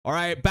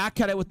Alright,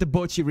 back at it with the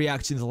Bocchi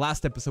reactions.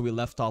 Last episode we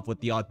left off with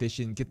the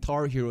audition.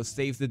 Guitar Hero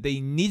saves the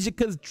day.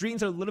 Nijika's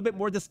dreams are a little bit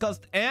more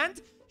discussed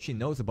and she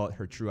knows about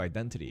her true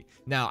identity.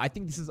 Now, I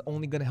think this is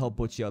only going to help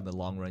Bocchi out in the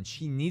long run.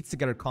 She needs to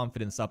get her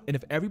confidence up. And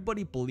if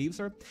everybody believes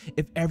her,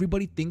 if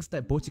everybody thinks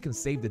that Bocchi can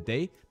save the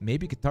day,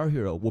 maybe Guitar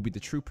Hero will be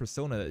the true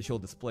persona that she'll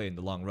display in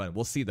the long run.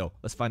 We'll see though.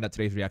 Let's find out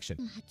today's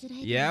reaction.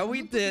 Yeah,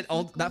 we did.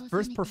 Oh, that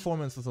first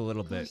performance was a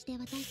little bit...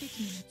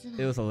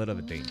 It was a little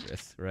bit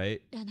dangerous, right?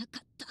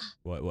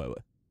 What?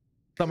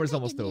 Summer's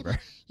almost over.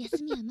 We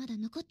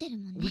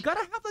gotta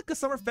have like a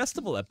summer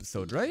festival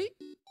episode, right?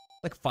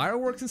 Like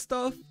fireworks and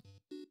stuff.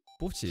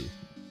 Bocchi,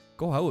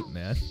 go out,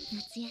 man.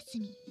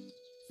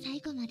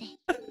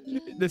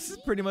 This is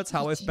pretty much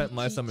how I spent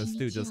my summers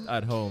too, just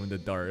at home in the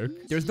dark.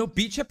 There's no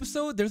beach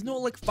episode? There's no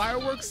like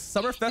fireworks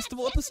summer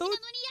festival episode?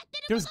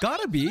 There's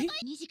gotta be.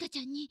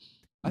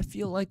 I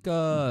feel like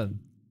Tao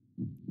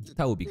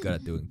would be good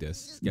at doing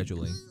this,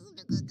 scheduling.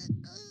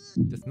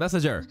 Just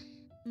message her.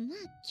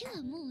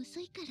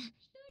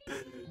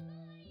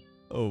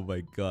 Oh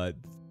my god.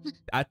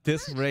 At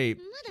this rate,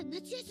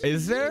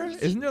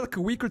 isn't there like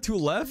a week or two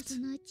left?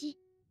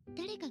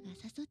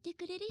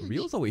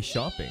 Rio's always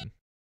shopping.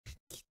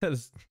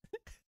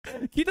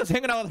 Kita's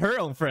hanging out with her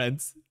own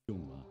friends.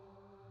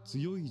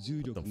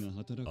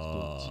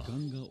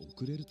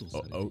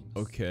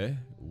 Okay.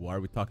 Why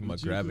are we talking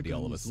about gravity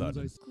all of a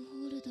sudden?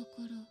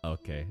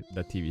 Okay,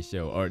 the TV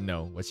show. Or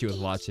no, what she was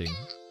watching.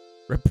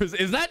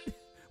 Is that...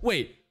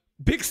 Wait,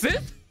 Big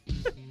Sith?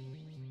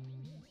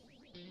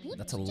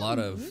 That's a lot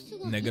of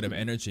negative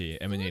energy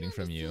emanating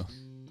from you.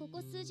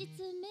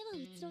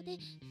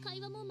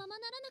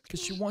 Because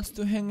she wants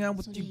to hang out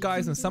with you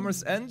guys and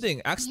summer's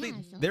ending. Actually,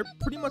 they're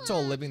pretty much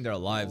all living their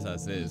lives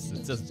as is.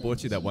 It's just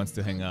Bocchi that wants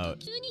to hang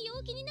out.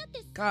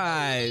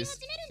 Guys,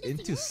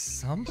 into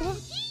samba?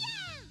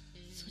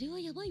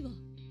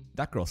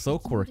 That girl's so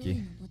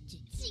quirky.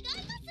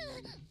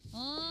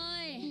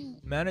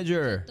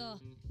 Manager!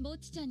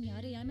 What's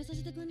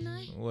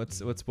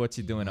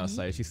Bocchi doing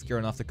outside? She's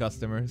scaring off the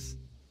customers.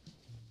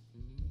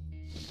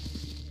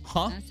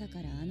 Huh?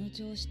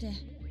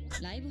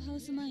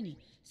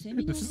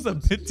 This is a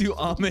bit too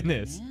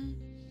ominous.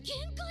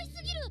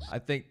 I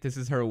think this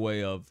is her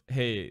way of,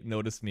 hey,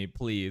 notice me,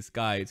 please.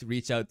 Guys,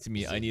 reach out to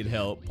me. I need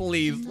help.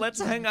 Please, let's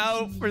hang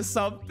out for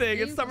something.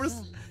 It's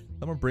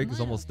summer break is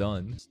almost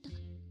done.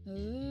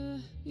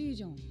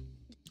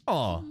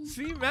 Oh,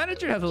 see,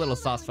 manager has a little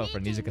soft spot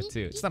for Nijika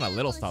too. It's not a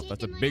little soft,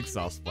 that's a big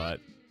soft spot.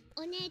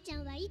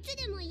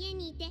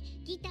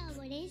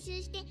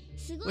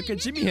 Look at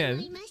Jimmy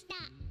Hen.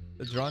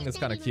 The drawing is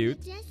kind of cute.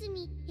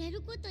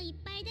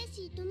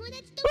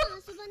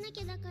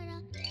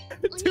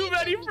 Too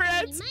many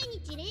friends!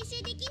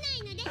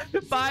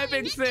 Bye,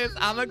 Big Sis.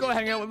 I'm gonna go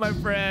hang out with my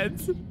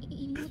friends.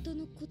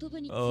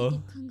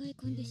 Oh,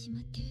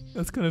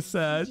 that's kind of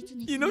sad.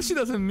 You know she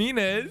doesn't mean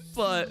it,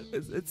 but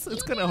it's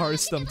kind of harsh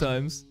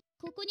sometimes.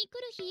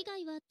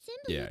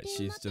 Yeah,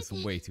 she's just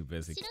way too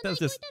busy. That's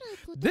just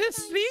this.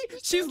 See,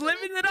 she's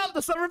living it up.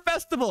 The summer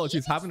festival.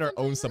 She's having her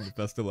own summer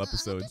festival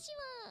episode.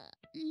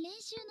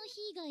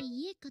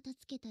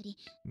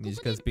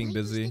 Nijika's being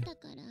busy.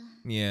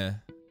 Yeah,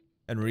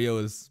 and Rio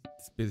is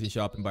busy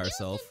shopping by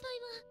herself.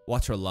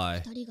 Watch her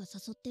lie.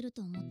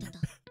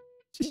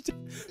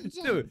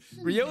 Dude,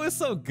 Rio is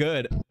so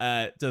good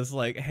at just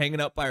like hanging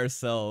out by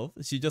herself.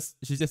 She's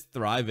just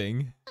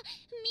thriving.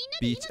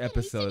 Beach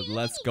episode,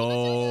 let's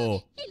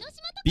go.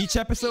 Beach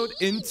episode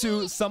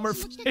into summer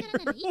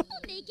fair.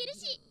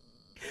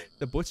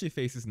 The Bocchi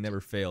faces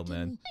never fail,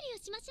 man.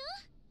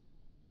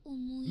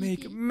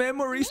 Make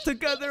memories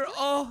together.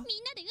 Oh,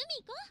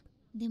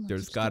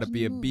 there's gotta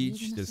be a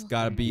beach. There's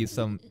gotta be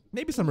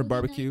maybe some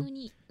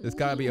barbecue. There's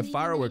gotta be a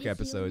firework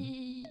episode.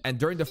 And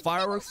during the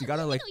fireworks, you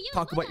gotta like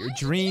talk about your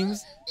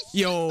dreams.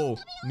 Yo,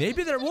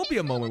 maybe there will be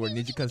a moment where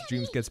Nijika's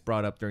dreams gets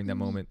brought up during that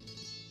moment.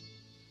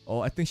 Oh,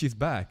 I think she's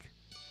back.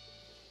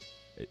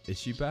 Is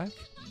she back?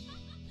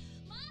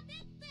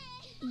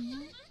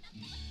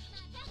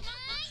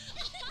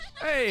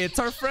 Hey, it's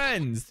our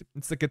friends.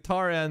 It's the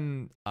guitar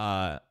and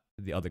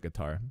the other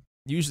guitar.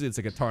 Usually it's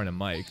a guitar and a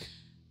mic.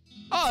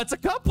 Oh, it's a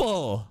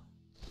couple.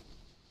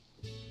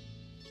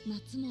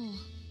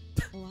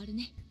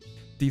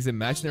 These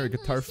imaginary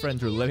guitar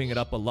friends are living it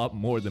up a lot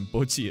more than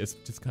Bocchi is,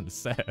 which is kind of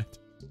sad.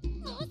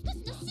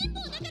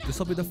 This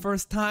will be the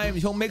first time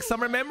she'll make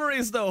summer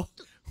memories, though.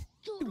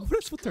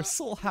 What is with her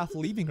soul half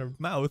leaving her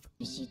mouth?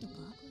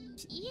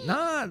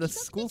 Nah, the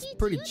school's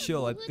pretty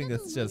chill. I think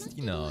it's just,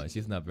 you know,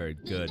 she's not very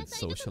good at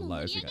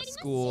socializing at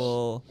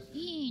school.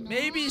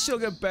 Maybe she'll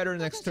get better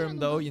next term,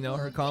 though. You know,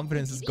 her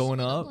confidence is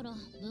going up.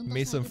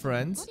 Made some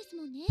friends.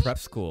 Prep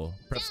school.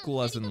 Prep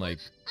school as in, like,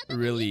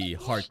 really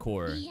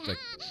hardcore. Like,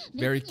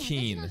 very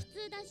keen.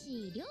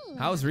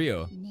 How's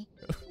Rio?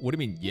 What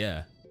do you mean,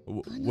 yeah?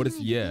 What is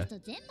yeah?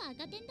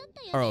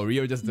 Oh,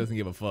 Rio just doesn't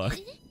give a fuck.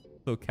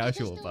 So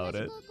casual about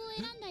it.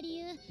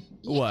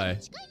 Why?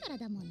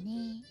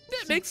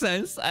 That makes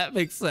sense. That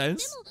makes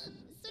sense.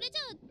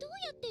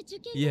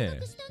 Yeah.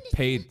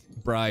 Paid,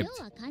 bribed.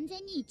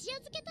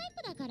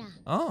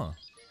 Oh.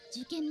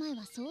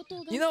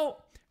 You know,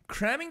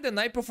 cramming the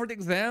night before the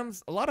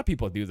exams, a lot of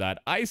people do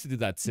that. I used to do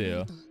that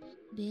too.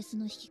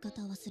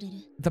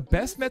 The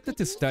best method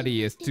to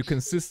study is to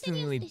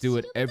consistently do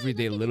it every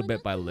day, little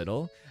bit by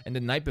little. And the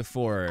night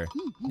before,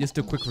 just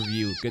do a quick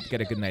review,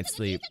 get a good night's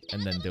sleep,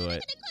 and then do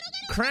it.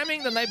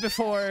 Cramming the night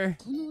before,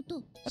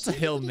 that's a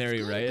Hail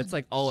Mary, right? It's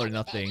like all or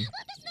nothing.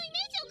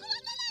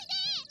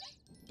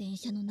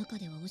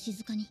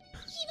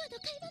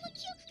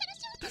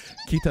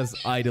 Kita's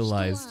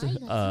idolized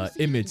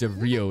image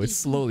of Ryo is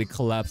slowly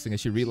collapsing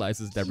as she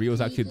realizes that Ryo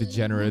is actually a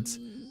degenerate.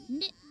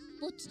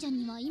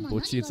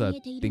 Bocchi is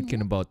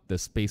thinking about the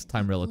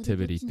space-time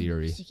relativity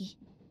theory.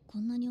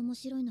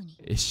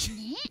 Is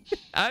she?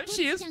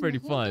 She is pretty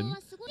fun.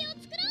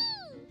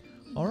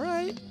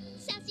 Alright.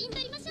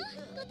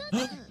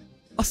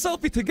 A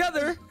selfie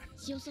together?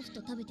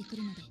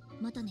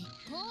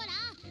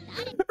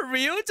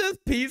 Ryo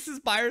just pieces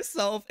by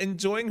herself,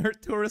 enjoying her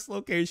tourist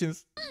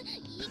locations.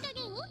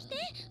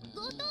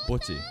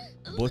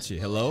 Bocchi,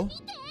 hello?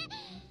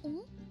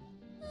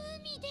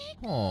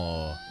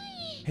 Oh.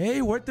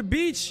 Hey, we're at the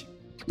beach!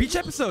 Beach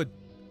episode!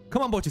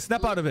 Come on, Bocchi,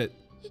 snap out of it!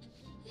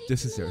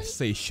 This is your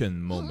sensation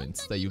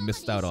moments that you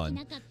missed out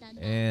on.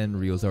 And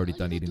Ryo's already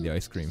done eating the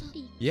ice cream.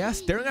 Yeah,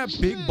 staring at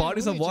big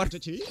bodies of water.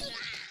 The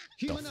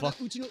fuck?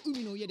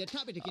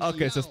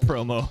 Okay, it's just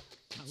promo.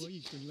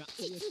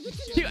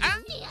 Dude,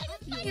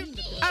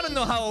 I don't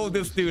know how old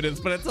this dude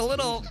is, but it's a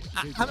little...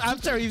 I'm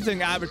sure he's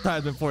doing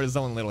advertisement for his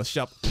own little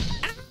shop.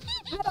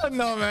 I don't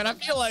know, man. I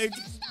feel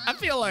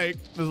like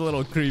it's a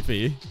little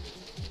creepy.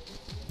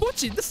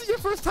 Bocchi, this is your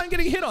first time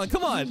getting hit on.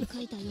 Come on.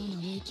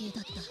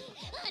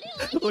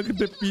 Look at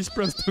the beach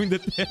bros doing the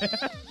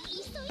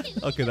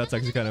dance. Okay, that's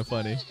actually kind of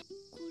funny.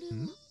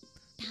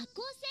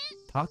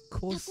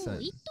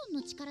 Takosen.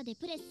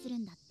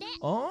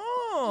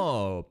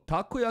 Oh,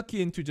 takoyaki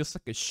into just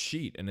like a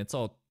sheet, and it's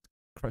all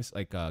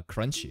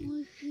crunchy.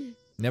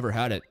 Never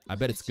had it. I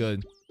bet it's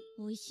good.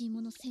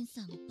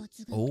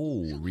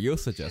 Oh, Ryo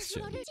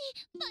suggestion.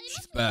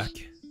 She's back.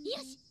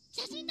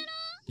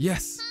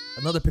 Yes,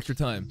 another picture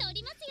time.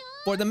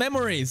 For the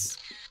memories.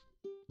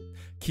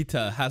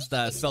 Kita has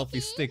that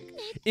selfie stick.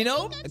 You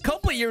know, a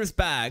couple years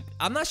back,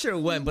 I'm not sure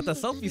when, but the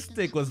selfie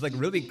stick was like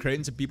really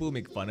cringe and people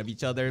make fun of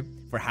each other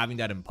for having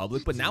that in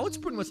public. But now it's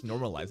pretty much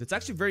normalized. It's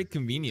actually very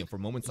convenient for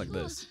moments like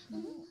this.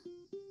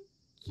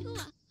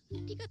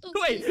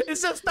 Wait,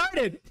 it's just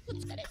started!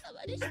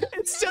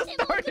 It's just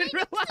started,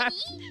 relax!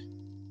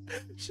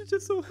 She's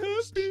just so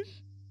happy.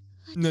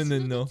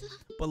 No.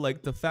 But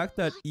like the fact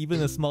that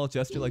even a small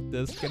gesture like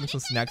this, getting some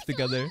snacks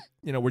together,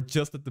 you know, we're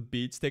just at the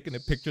beach taking a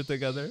picture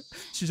together.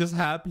 She's just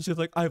happy. She's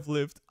like, I've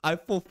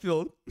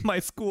fulfilled my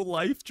school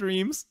life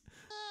dreams.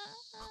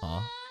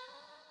 Huh?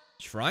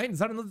 Shrine? Is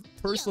that another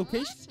tourist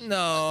location?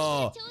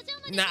 No.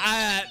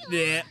 Nah.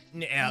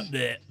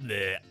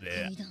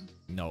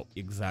 No,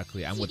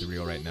 exactly. I'm with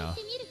Ryo right now.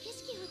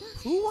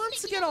 Who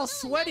wants to get all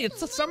sweaty? It's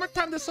the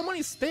summertime. There's so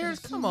many stairs.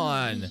 Come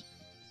on.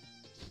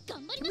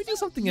 Can we do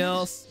something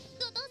else?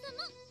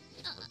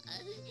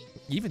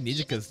 Even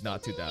Nijika's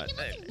not too bad.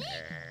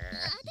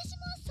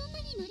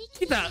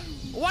 Kita,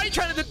 why are you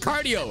trying to do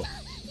cardio?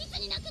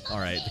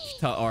 Alright,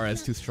 the Kita aura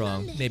is too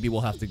strong. Maybe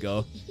we'll have to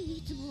go.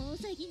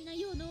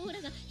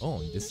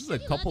 Oh, this is a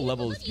couple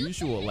levels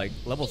usual, like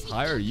levels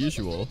higher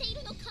usual.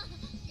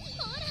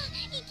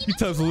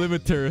 Kita's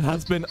limiter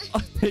has been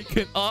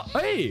taken off.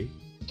 Hey!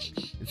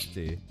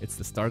 It's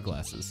the star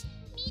glasses.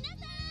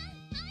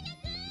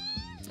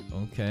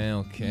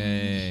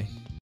 Okay.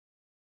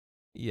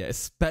 Yeah,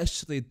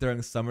 especially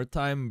during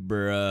summertime,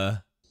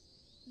 bruh.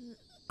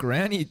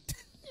 Granny's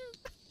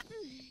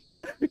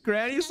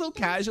so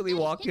casually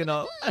walking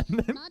up, and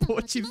then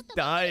Bocchi's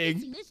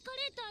dying.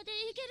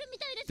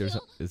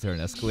 Is there an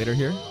escalator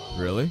here?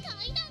 Really?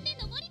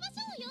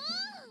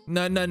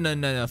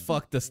 No.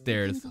 Fuck the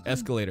stairs.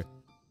 Escalator.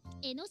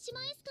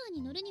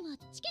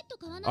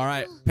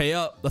 Alright, pay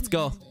up. Let's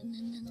go.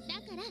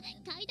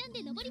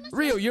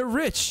 Ryo, you're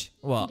rich!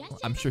 Well,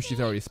 I'm sure she's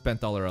already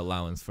spent all her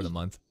allowance for the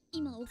month.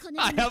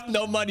 I have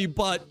no money,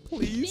 but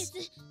please.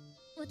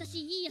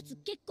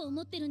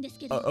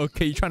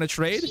 Okay, you trying to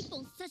trade?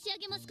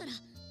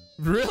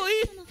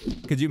 Really?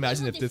 Could you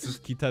imagine if this is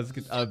Kita's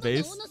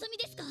base?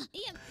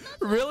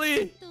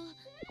 Really?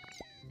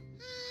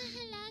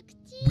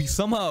 We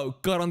somehow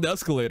got on the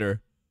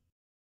escalator.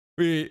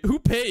 Wait, who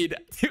paid?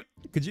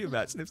 Could you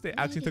imagine if they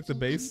actually took the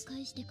base?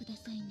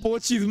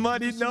 Bocchi's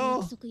money,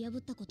 no!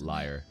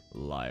 Liar.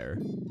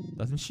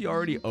 Doesn't she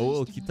already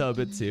owe Kita a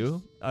bit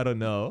too? I don't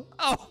know.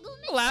 Oh,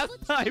 last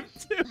time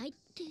too!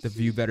 The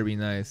view better be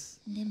nice.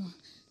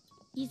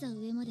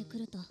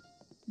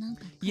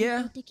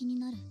 Yeah.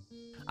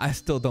 I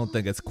still don't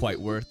think it's quite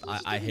worth.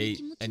 I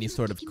hate any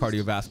sort of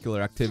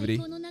cardiovascular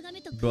activity.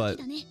 But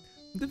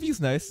the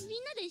view's nice.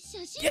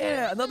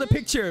 Yeah, another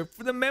picture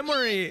for the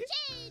memory!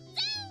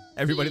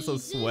 Everybody's so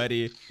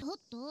sweaty.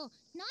 Oh,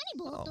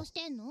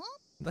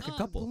 like a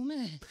couple.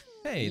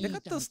 Hey, they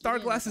got those star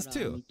glasses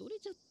too.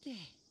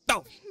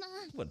 Oh,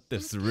 what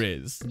this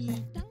is.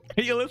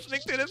 Are you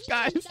listening to this,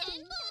 guys?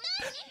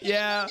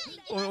 Yeah,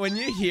 when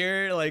you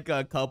hear like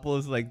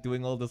couples like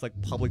doing all this like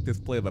public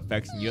display of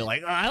affection, you're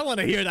like, "Oh, I don't want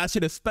to hear that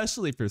shit,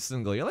 especially if you're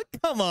single." You're like,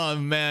 come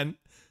on, man.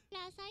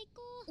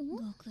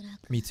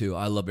 Me too.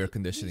 I love air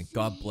conditioning.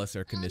 God bless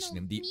air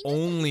conditioning. The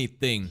only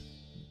thing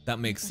that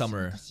makes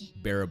summer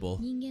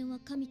bearable.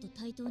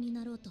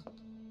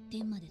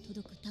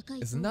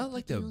 Isn't that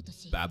like the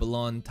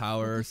Babylon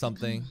Tower or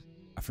something?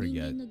 I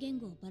forget.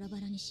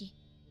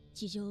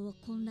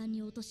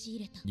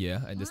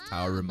 Yeah, and this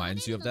tower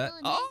reminds you of that.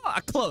 Oh,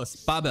 close.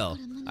 Babel.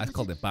 I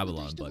called it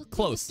Babylon, but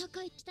close.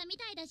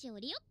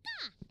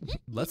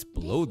 Let's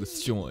blow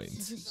this joint.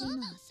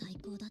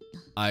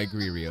 I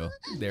agree, Rio.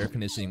 The air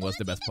conditioning was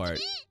the best part.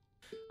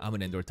 I'm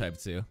an indoor type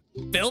too.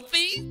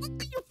 Filthy?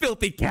 You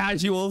filthy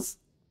casuals.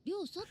 I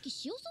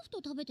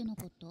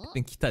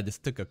think Kita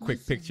just took a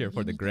quick picture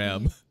for the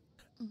gram.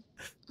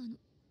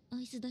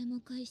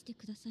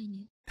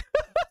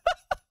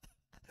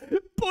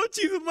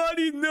 Bocchi's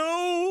money,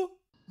 no!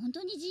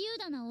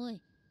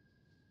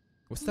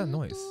 What's that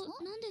noise?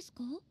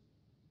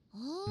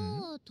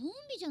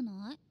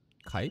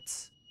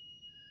 Kites?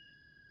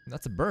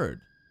 That's a bird.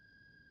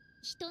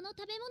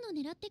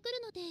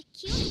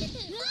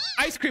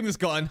 Ice cream is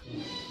gone.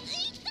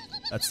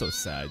 That's so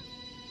sad.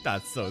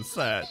 That's so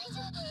sad.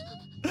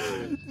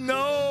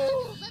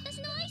 No!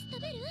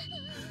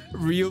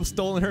 Rio's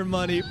stolen her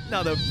money.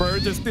 Now the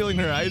birds are stealing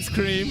her ice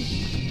cream.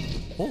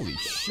 Holy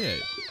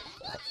shit.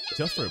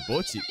 Just for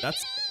Bocchi.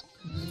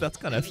 That's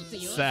kind of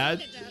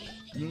sad.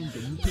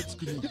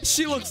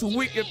 She looks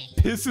weak. It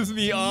pisses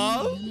me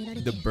off.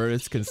 The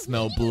birds can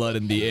smell blood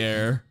in the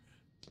air.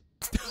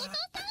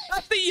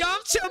 That's the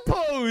Yamcha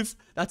pose!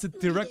 That's a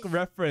direct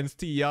reference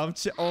to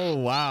Yamcha. Oh,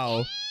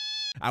 wow.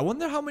 I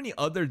wonder how many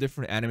other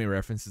different anime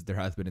references there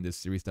has been in this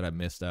series that I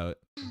missed out.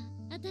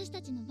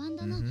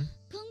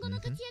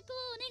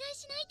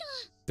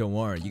 Don't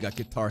worry, you got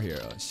Guitar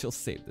Hero. She'll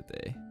save the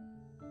day.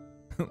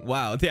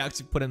 Wow, they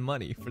actually put in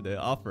money for the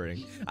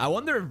offering. I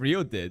wonder if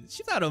Rio did.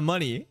 She's out of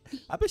money.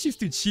 I bet she's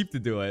too cheap to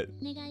do it.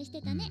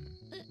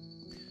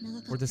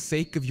 For the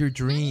sake of your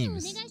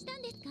dreams.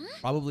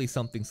 Probably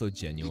something so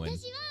genuine.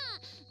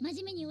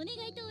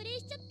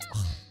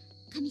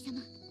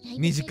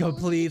 Nijika,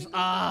 please.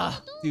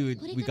 Ah,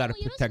 dude, we gotta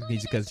protect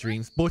Nijika's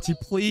dreams. Bocchi,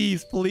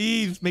 please,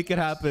 please make it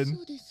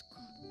happen.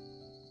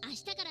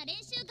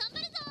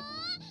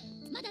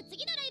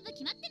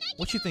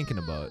 What you thinking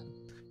about?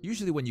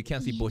 Usually when you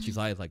can't see Bocchi's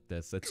eyes like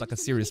this, it's like a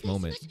serious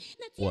moment.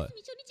 What?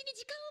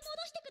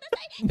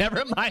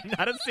 Never mind,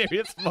 not a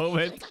serious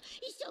moment.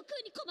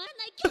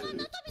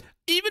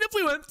 Even if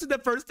we went to the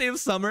first day of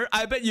summer,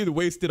 I bet you'd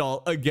waste it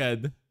all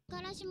again.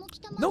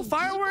 No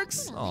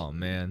fireworks? Oh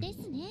man.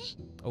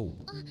 Oh,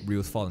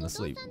 Rio's falling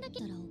asleep.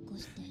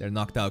 They're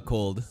knocked out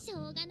cold.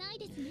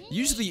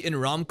 Usually in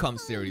rom-com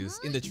series,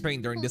 in the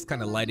train during this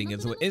kind of lighting,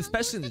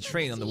 especially in the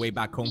train on the way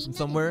back home from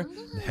somewhere,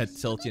 the head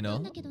tilt, you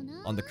know,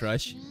 on the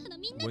crush.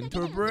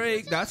 Winter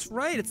break, that's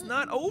right, it's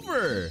not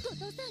over.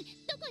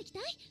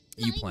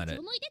 E-Planet.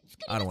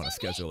 I don't want to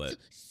schedule it.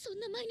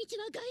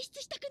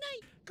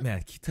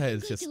 Man, Kita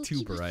is just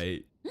too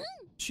bright.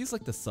 She's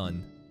like the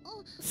sun.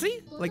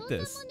 See? Like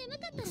this.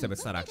 Except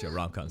it's not actually a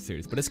rom-com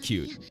series, but it's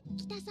cute.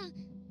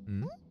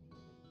 Hmm?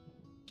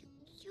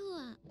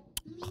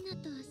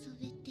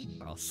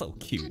 Oh, so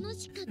cute.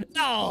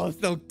 Oh,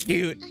 so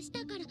cute.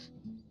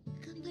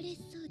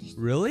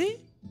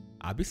 Really?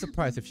 I'd be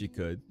surprised if she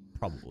could.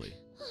 Probably.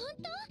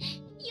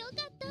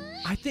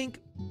 I think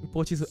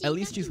Bocchi's, at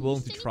least she's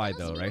willing to try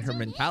though, right? Her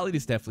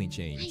mentality's definitely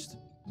changed.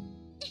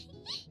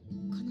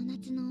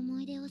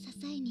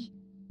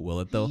 Will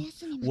it though?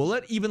 Will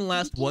it even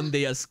last one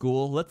day at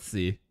school? Let's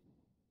see.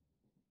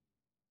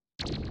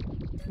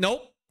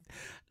 Nope.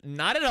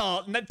 Not at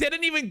all.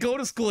 Didn't even go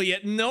to school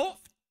yet. Nope.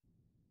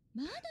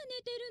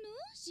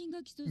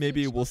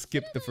 Maybe we'll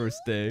skip the first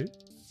day.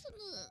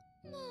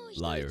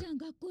 Liar.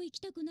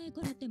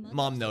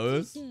 Mom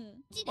knows.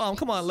 Mom,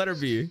 come on, let her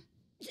be.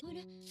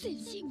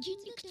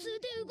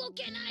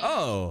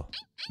 Oh,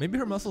 maybe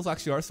her muscles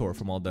actually are sore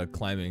from all the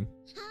climbing.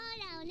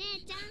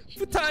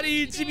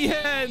 Futari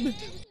Jimihen!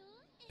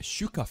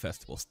 Shuka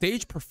Festival.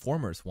 Stage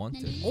performers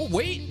wanted. Oh,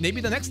 wait.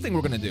 Maybe the next thing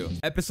we're gonna do.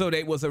 Episode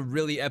 8 was a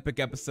really epic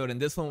episode, and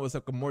this one was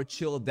like a more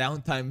chill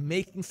downtime,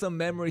 making some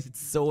memories.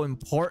 It's so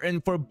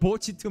important for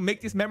Bocchi to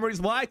make these memories.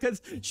 Why? Because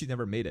she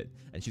never made it,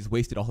 and she's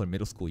wasted all her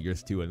middle school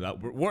years too. And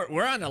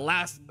we're on the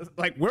last,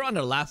 like, we're on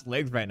the last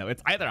legs right now.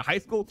 It's either high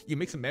school, you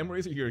make some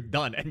memories, or you're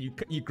done, and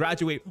you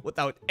graduate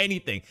without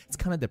anything. It's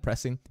kind of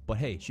depressing, but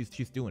hey, she's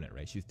doing it,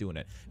 right? She's doing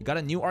it. You got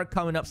a new arc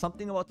coming up.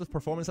 Something about this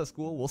performance at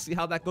school. We'll see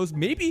how that goes.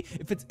 Maybe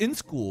if it's in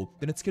school,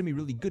 then it's gonna be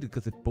really good,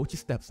 because if Bocchi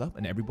steps up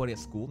and everybody at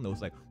school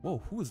knows like, whoa,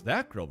 who is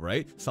that girl,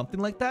 right? Something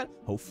like that,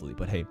 hopefully.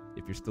 But hey,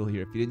 if you're still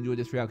here, if you did enjoy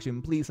this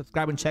reaction, please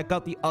subscribe and check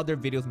out the other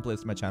videos and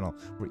playlists on my channel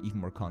for even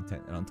more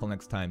content. And until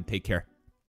next time, take care.